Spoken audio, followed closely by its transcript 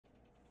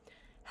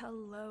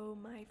Hello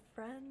my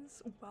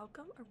friends,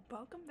 welcome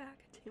back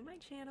to my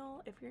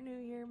channel. If you're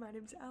new here, my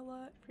name's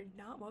Ella. If you're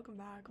not, welcome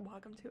back.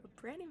 Welcome to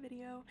a brand new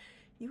video.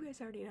 You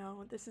guys already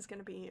know this is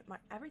gonna be my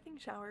everything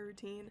shower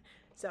routine,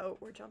 so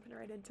we're jumping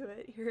right into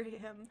it. Here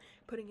I am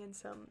putting in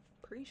some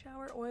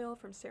pre-shower oil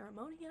from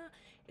Ceremonia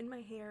in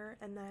my hair,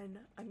 and then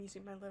I'm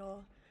using my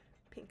little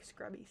pink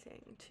scrubby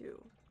thing to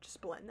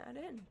just blend that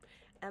in,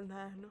 and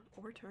then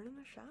we're turning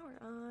the shower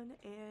on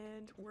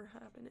and we're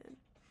hopping in.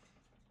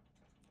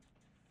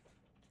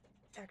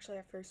 Actually,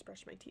 I first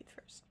brush my teeth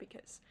first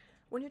because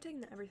when you're taking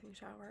the everything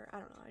shower, I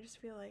don't know, I just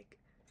feel like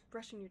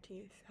brushing your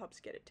teeth helps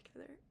get it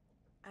together.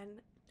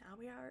 And now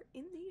we are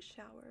in the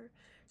shower.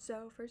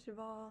 So first of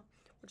all,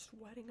 we're just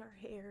wetting our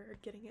hair,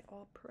 getting it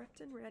all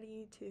prepped and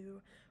ready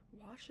to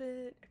wash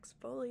it,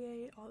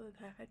 exfoliate, all of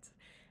that.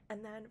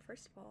 And then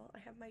first of all, I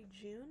have my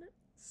June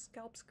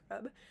scalp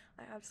scrub.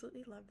 I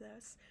absolutely love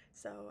this.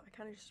 So I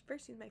kind of just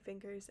first use my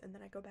fingers and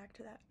then I go back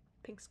to that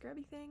pink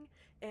scrubby thing,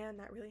 and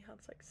that really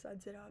helps like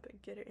suds it up and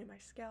get it in my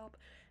scalp.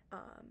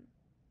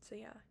 So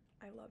yeah,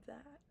 I love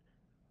that.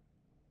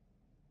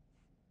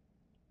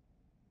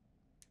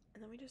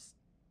 And then we just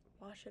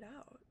wash it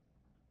out.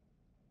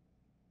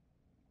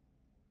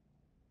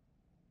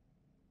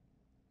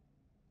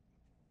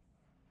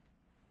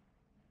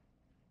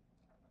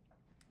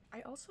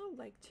 I also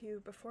like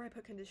to, before I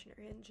put conditioner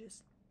in,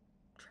 just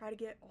try to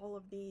get all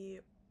of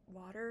the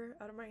water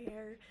out of my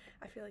hair.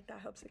 I feel like that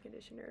helps the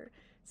conditioner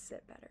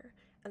sit better.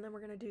 And then we're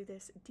gonna do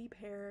this deep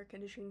hair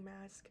conditioning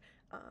mask.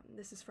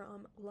 This is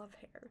from Love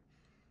Hair.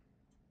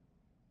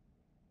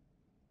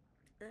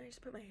 And I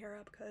just put my hair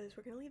up because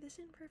we're gonna leave this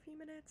in for a few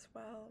minutes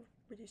while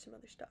we do some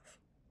other stuff.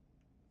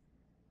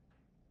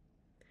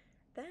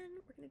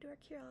 Then we're gonna do our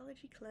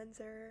Curology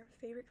cleanser,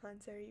 favorite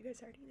cleanser. You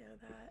guys already know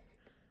that.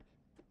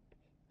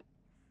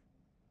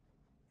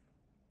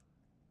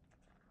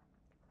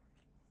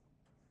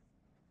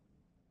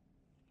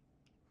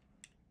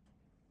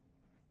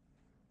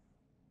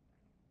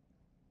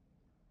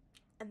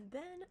 And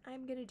then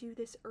I'm gonna do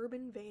this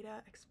Urban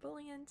Veda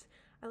exfoliant.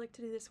 I like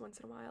to do this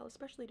once in a while,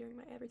 especially during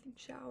my everything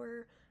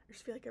shower. I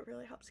just feel like it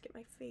really helps get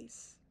my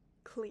face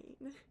clean.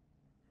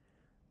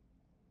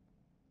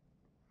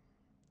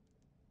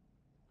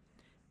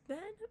 Then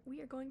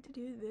we are going to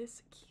do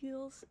this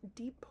Kiehl's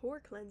Deep Pore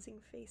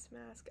Cleansing Face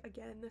Mask.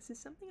 Again, this is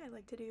something I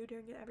like to do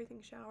during an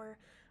everything shower.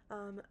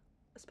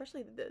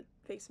 Especially the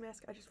face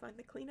mask, I just find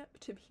the cleanup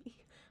to be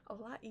a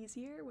lot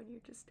easier when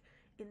you're just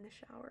in the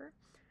shower.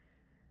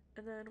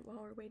 And then while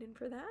we're waiting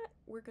for that,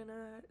 we're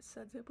gonna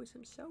suds up with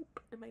some soap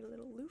and my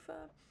little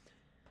loofah.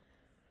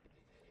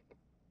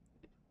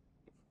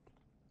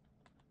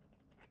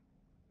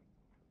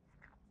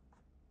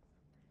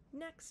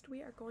 Next,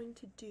 we are going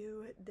to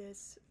do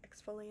this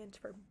exfoliant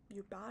for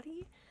your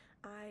body.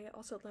 I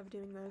also love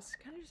doing this,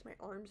 kind of just my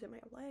arms and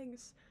my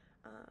legs.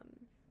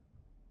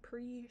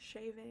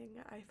 Pre-shaving,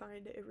 I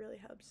find it really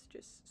helps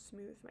just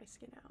smooth my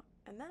skin out.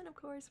 And then, of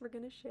course, we're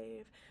gonna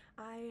shave.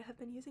 I have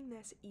been using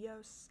this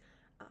EOS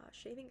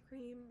shaving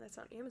cream that's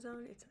on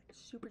Amazon. It's like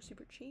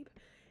super cheap.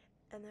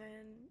 And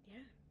then yeah,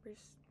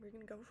 we're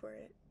gonna go for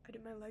it. I do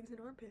my legs and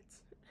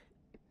armpits.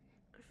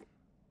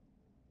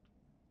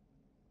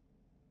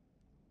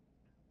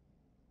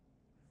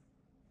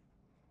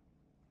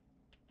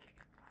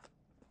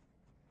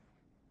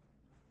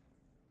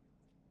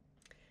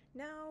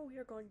 Now we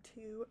are going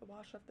to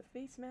wash off the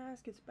face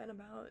mask. It's been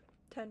about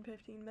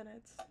 10-15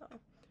 minutes, so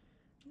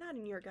not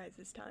in your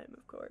guys' time,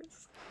 of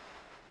course.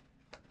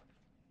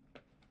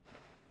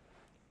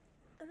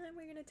 And then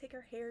we're gonna take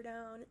our hair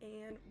down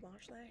and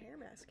wash that hair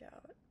mask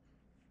out.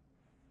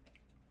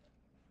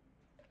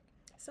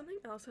 Something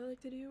else I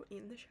like to do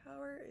in the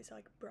shower is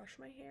like brush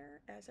my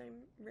hair as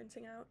I'm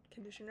rinsing out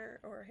conditioner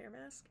or a hair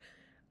mask.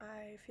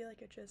 I feel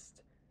like it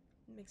just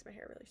makes my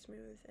hair really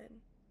smooth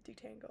and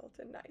detangled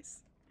and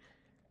nice.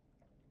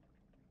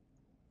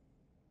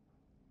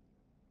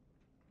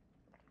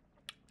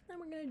 Then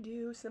we're gonna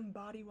do some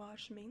body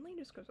wash, mainly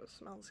just because it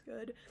smells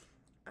good.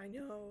 I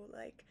know,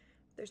 like,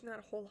 there's not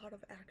a whole lot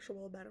of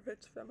actual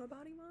benefits from a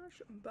body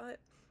wash, but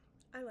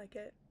I like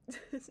it.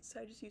 So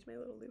I just use my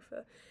little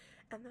loofah.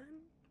 And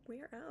then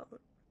we are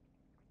out.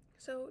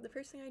 So the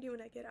first thing I do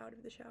when I get out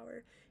of the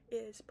shower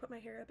is put my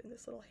hair up in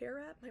this little hair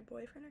wrap. My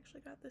boyfriend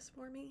actually got this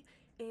for me,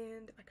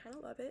 and I kind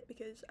of love it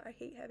because I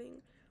hate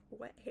having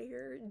wet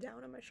hair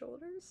down on my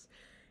shoulders.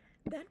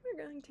 Then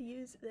we're going to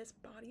use this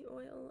body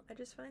oil. I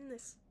just find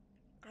this,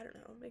 I don't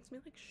know, makes me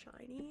like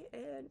shiny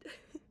and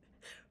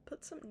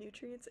put some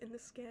nutrients in the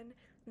skin.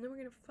 And then we're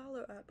gonna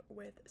follow up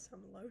with some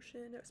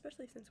lotion,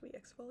 especially since we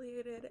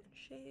exfoliated and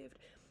shaved.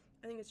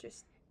 I think it's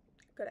just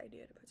a good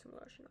idea to put some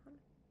lotion on.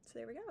 So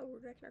there we go, we're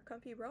back in our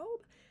comfy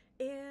robe,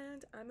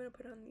 and I'm gonna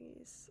put on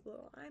these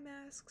little eye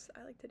masks.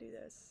 I like to do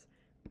this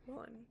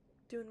while I'm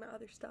doing my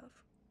other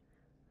stuff.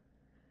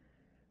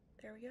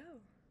 There we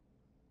go.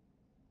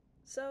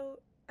 So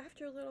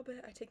after a little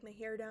bit, I take my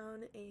hair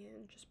down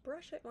and just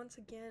brush it once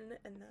again,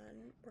 and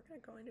then we're gonna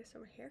go into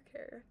some hair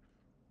care.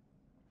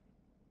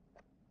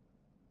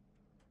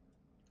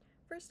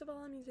 First of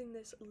all, I'm using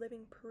this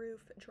Living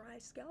Proof dry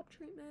scalp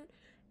treatment,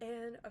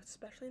 and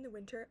especially in the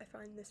winter, I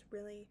find this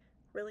really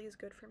is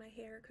good for my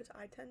hair because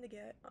I tend to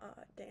get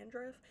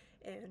dandruff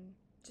and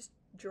just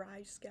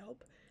dry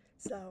scalp.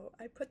 So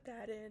I put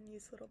that in,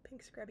 use a little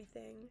pink scrubby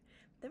thing.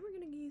 Then we're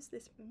gonna use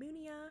this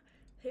Munia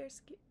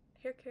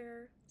hair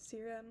care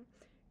serum,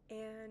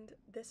 and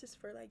this is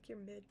for like your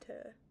mid to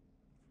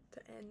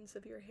ends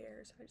of your hair.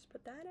 So I just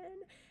put that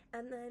in,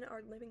 and then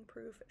our Living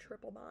Proof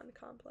Triple Bond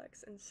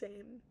Complex, and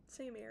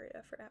same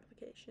area for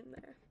application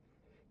there.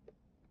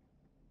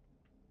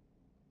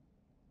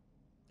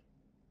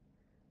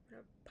 I'm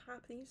gonna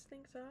pop these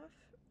things off,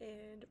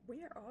 and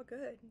we are all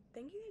good.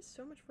 Thank you guys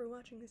so much for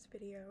watching this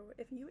video.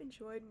 If you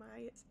enjoyed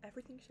my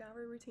everything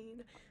shower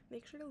routine,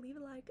 make sure to leave a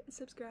like,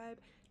 subscribe,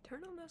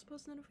 turn on those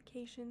post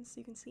notifications so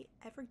you can see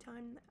every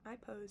time I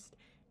post,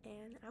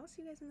 and I will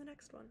see you guys in the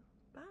next one.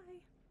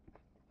 Bye!